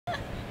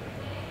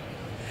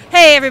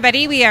Hey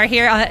everybody, we are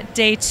here on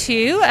day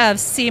 2 of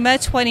SEMA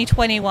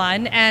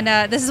 2021,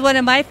 and this is one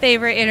of my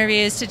favorite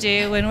interviews to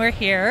do when we're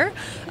here.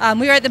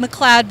 We are at the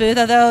McLeod booth,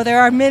 although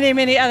there are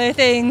many other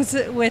things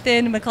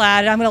within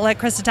McLeod. I'm going to let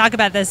Krista talk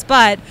about this,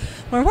 but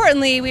more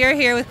importantly, we are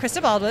here with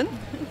Krista Baldwin.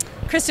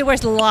 Krista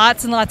wears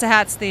lots and lots of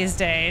hats these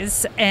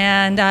days,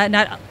 and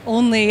not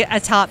only a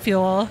top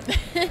fuel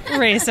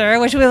racer,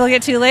 which we will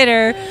get to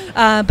later,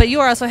 but you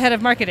are also head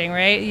of marketing,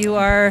 right? You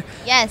are.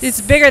 Yes. It's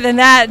bigger than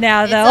that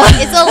now, though.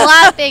 It's a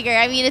lot bigger.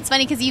 I mean, it's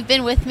funny because you've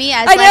been with me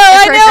as I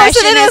know.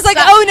 So then I was like,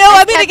 oh no,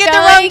 I'm going to get the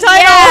wrong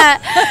title.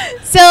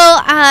 Yeah. So,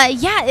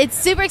 yeah, it's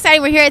super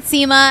exciting. We're here at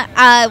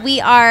SEMA.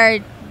 We are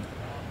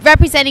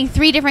representing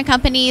 3 different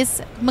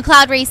companies: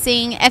 McLeod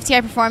Racing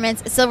FTI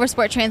Performance, Silver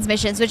Sport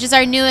Transmissions, which is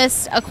our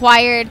newest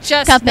acquired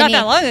company. Not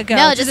that long ago.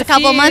 No, just a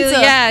couple months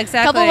ago. Yeah,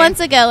 exactly. A couple months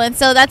ago. And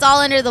so that's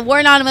all under the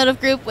Warren Automotive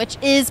Group, which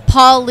is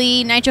Paul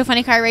Lee, Nitro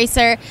Funny Car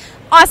Racer.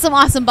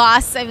 Awesome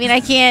boss. I mean, I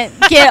can't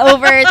get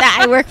over that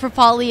I work for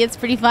Paul Lee. It's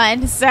pretty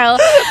fun. So,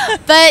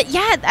 but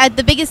yeah,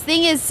 the biggest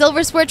thing is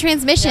Silver Sport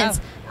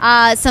Transmissions.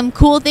 Yeah. Some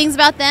cool things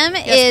about them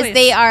is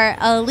they are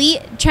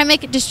elite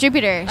Tremec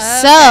distributors.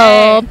 Okay.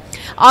 So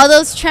all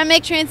those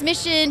Tremec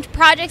transmission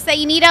projects that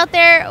you need out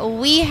there,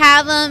 we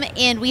have them,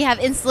 and we have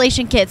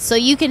installation kits. So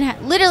you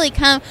can literally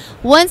come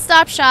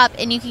one-stop shop,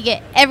 and you can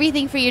get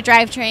everything for your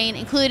drivetrain,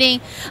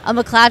 including a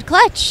McLeod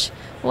clutch.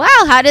 Wow,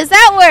 how does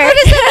that work? How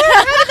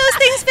do those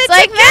things fit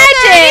together? It's like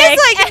magic.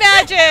 It's like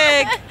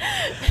magic.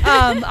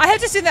 I have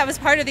to assume that was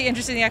part of the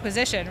interest in the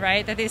acquisition,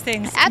 right? That these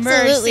things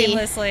merge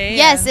seamlessly.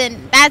 Yes,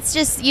 and that's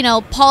just, you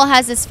know, Paul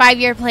has this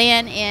 5-year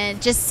plan, and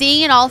just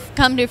seeing it all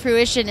come to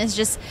fruition is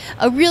just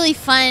a really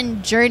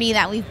fun journey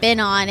that we've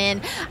been on.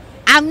 And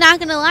I'm not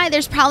going to lie,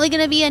 there's probably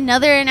going to be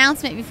another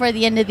announcement before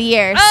the end of the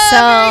year. Oh, so,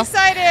 I'm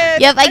very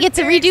excited. Yep, I get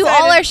to redo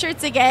all our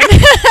shirts again.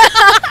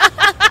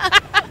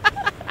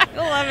 I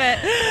love it.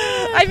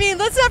 I mean,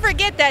 let's not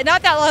forget that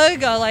not that long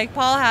ago, like,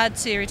 Paul had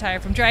to retire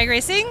from drag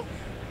racing,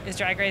 is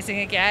drag racing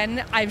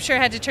again. I'm sure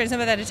had to turn some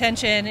of that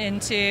attention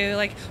into,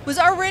 like, was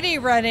already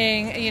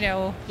running, you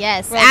know,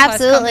 yes,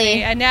 absolutely,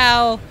 company, and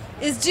now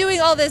is doing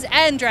all this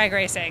and drag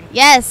racing.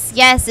 Yes,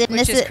 and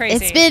which is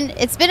crazy.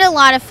 It's been a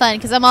lot of fun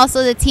because I'm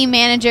also the team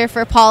manager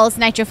for Paul's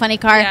Nitro Funny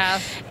Car,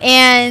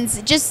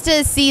 and just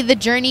to see the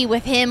journey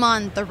with him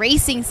on the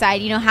racing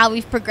side, you know, how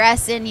we've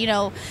progressed, and you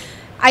know,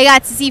 I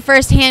got to see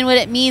firsthand what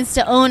it means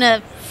to own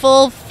a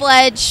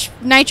full-fledged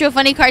Nitro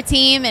Funny Car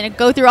team and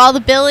go through all the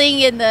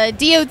billing and the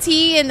DOT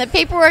and the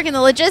paperwork and the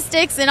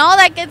logistics and all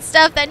that good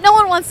stuff that no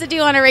one wants to do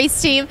on a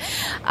race team.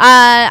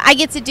 I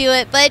get to do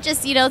it, but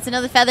just, you know, it's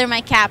another feather in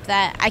my cap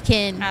that I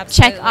can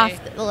check off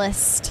the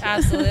list.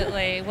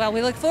 Absolutely. Well,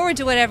 we look forward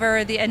to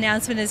whatever the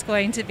announcement is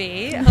going to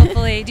be.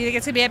 Hopefully, do you think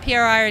it's going to be at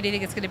PRI, or do you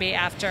think it's going to be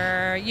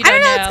after? You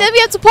don't know. It's going to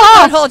be up to Paul. We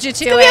won't hold you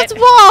to it. It's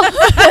going to be up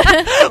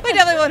to Paul. We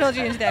definitely won't hold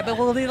you into that, but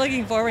we'll be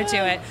looking forward to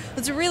it.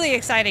 It's really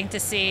exciting to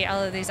see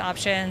all of these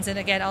options, and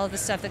again, all of the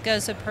stuff that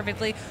goes so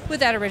perfectly with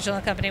that original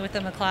company, with the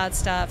McLeod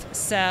stuff.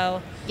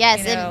 So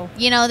yes, and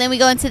you know, then we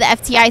go into the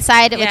FTI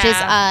side, which is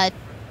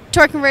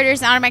torque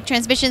converters, automatic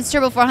transmissions,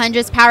 turbo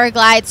 400s, power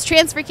glides,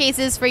 transfer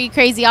cases for you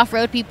crazy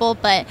off-road people.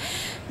 But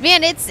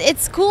man,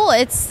 it's cool.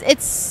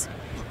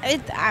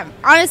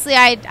 Honestly,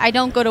 I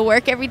don't go to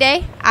work every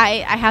day.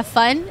 I have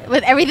fun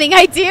with everything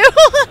I do.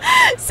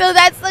 So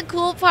that's the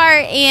cool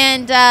part,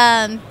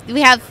 and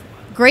we have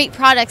great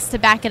products to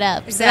back it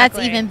up. Exactly. So that's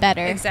even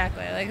better.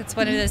 Exactly. Like, it's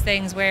one of those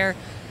things where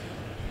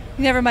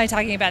you never mind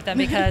talking about them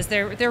because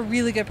they're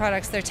really good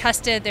products. They're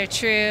tested, they're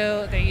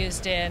true, they're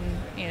used in,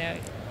 you know.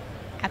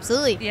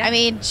 Absolutely. Yeah. I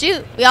mean,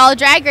 shoot, we all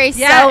drag race,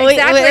 yeah, so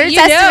exactly. we're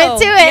testament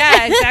to it.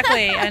 Yeah,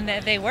 exactly. And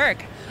they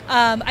work.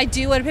 I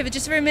do want to pivot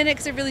just for a minute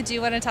because I really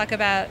do want to talk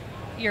about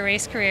your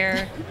race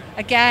career.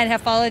 Again,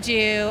 have followed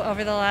you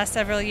over the last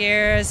several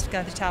years,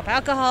 gone to Top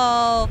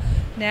Alcohol,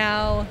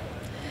 now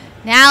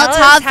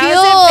Top Fuel.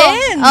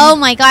 How's it been? Oh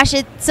my gosh!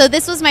 So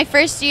this was my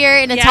first year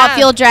in a Top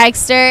Fuel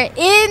dragster.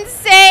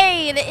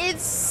 Insane!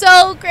 It's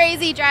so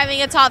crazy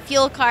driving a Top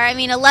Fuel car. I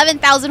mean,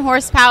 11,000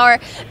 horsepower,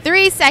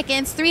 3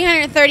 seconds,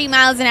 330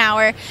 miles an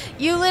hour.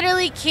 You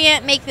literally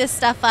can't make this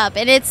stuff up.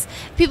 And it's,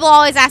 people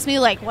always ask me,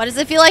 like, what does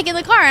it feel like in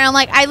the car? And I'm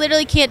like, I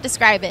literally can't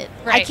describe it.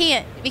 Right. I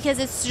can't, because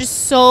it's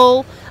just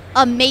so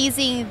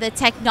amazing, the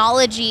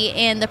technology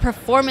and the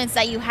performance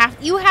that you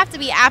have to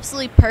be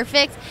absolutely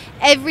perfect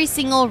every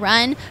single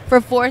run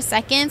for 4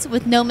 seconds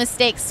with no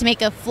mistakes to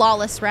make a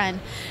flawless run.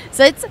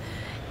 So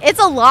it's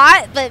a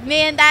lot, but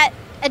man, that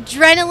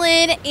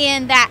adrenaline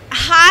and that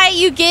high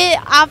you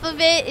get off of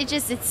it,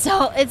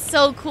 it's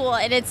so cool,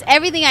 and it's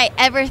everything I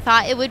ever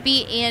thought it would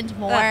be and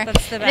more.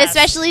 That's the best. And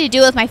especially to do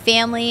with my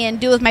family and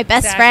do with my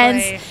best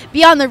friends,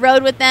 be on the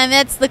road with them.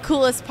 That's the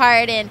coolest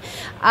part, and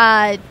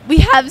we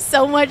have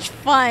so much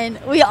fun.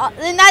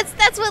 And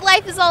that's what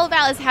life is all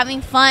about, is having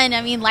fun.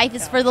 I mean, life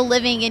is for the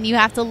living, and you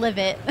have to live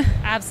it.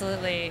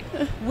 Absolutely.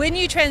 When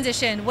you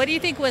transitioned, what do you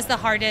think was the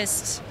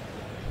hardest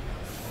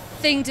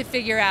thing to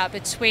figure out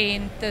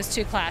between those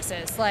two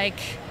classes? Like,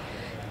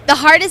 the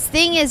hardest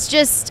thing is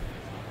just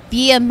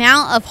the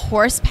amount of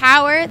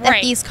horsepower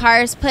that these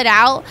cars put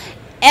out,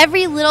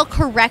 every little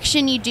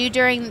correction you do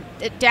during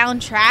the down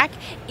track,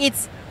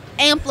 it's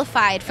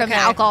amplified from the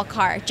alcohol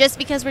car, just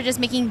because we're just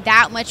making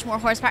that much more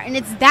horsepower and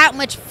it's that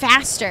much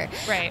faster.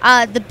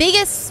 The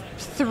biggest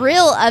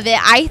thrill of it,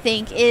 I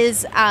think,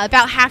 is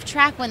about half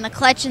track when the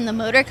clutch and the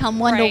motor come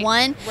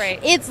 1-to-1.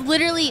 It's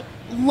literally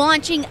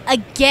launching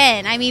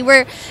again. I mean,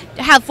 we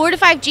have 4 to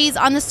 5 G's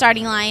on the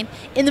starting line.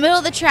 In the middle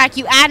of the track,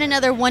 you add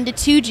another 1 to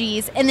 2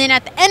 G's, and then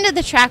at the end of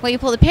the track, when you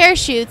pull the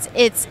parachutes,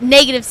 it's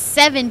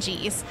 -7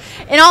 G's,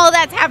 and all of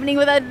that's happening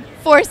within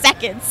 4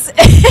 seconds.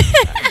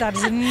 That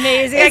is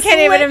amazing. I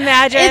can't even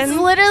imagine. It's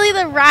literally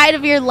the ride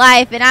of your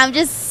life, and I'm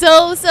just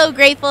so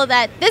grateful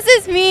that this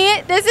is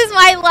me, this is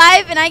my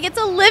life, and I get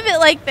to live it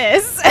like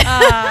this.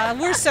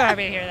 We're so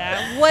happy to hear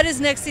that. What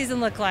does next season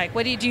look like?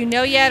 What do you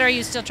know yet, or are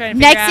you still trying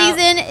to figure out? Next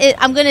season,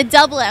 I'm going to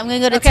double it. I'm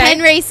going to go to 10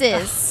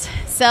 races.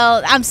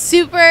 So I'm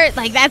super,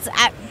 like, that's...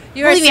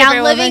 You're a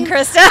superwoman,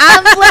 Krista.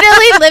 I'm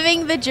literally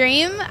living the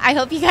dream. I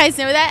hope you guys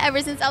know that. Ever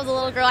since I was a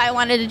little girl, I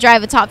wanted to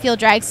drive a Top Fuel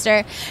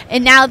dragster.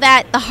 And now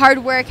that the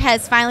hard work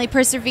has finally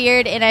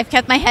persevered and I've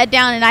kept my head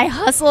down and I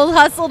hustled.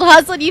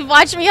 You've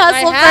watched me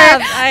hustle for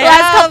the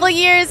last couple of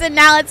years, and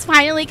now it's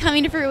finally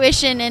coming to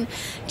fruition. And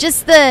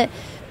just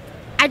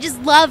I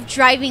just love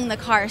driving the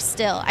car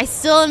still. I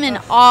still am in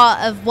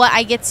awe of what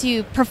I get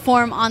to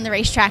perform on the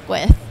racetrack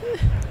with.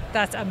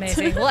 That's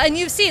amazing. Well, and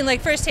you've seen,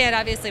 like, firsthand,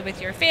 obviously, with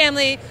your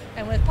family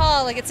and with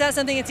Paul, like, it's not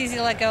something it's easy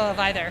to let go of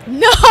either.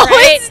 No,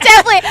 it's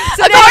definitely.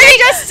 So now you're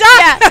just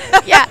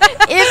stuck. Yeah.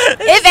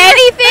 If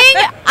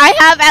anything, I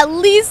have at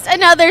least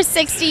another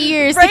 60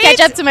 years to catch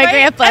up to my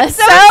grandpa. And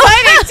so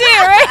exciting, too,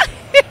 right?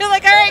 You're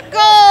like, all right,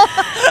 goal.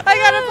 I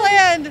got a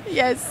plan.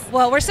 Yes.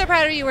 Well, we're so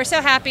proud of you. We're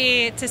so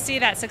happy to see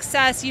that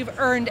success. You've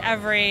earned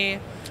every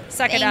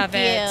second of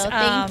it.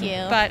 Thank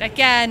you. But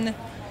again,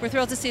 we're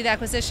thrilled to see the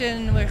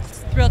acquisition. We're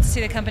thrilled to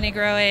see the company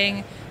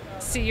growing,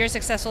 see your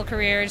successful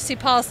career, to see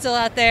Paul still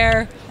out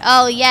there.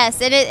 Oh, yes.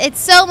 It's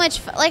so much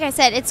fun. Like I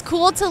said, it's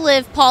cool to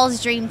live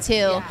Paul's dream, too.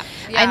 Yeah.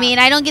 I mean,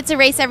 I don't get to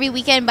race every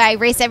weekend, but I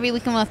race every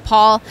weekend with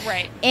Paul.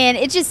 And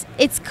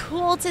it's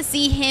cool to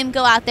see him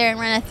go out there and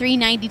run a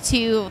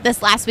 392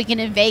 this last weekend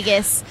in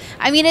Vegas.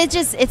 I mean,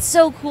 it's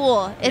so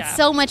cool. It's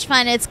so much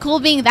fun. It's cool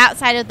being that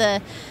side of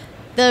the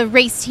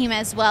race team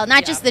as well,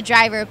 not just the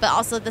driver, but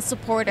also the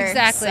supporter.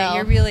 Exactly. So.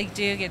 You really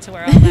do get to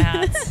wear all the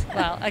hats.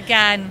 Well,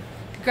 again,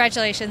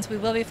 congratulations. We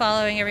will be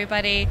following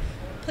everybody.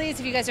 Please,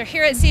 if you guys are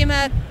here at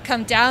SEMA,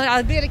 come down.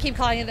 I'm going to keep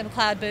calling it the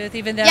McLeod booth,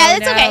 even though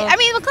it's okay. I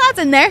mean, McLeod's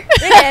in there.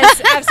 It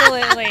is,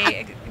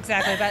 absolutely.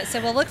 Exactly. But so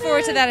we'll look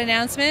forward to that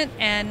announcement.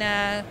 And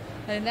other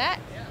than that,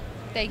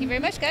 thank you very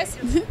much, guys.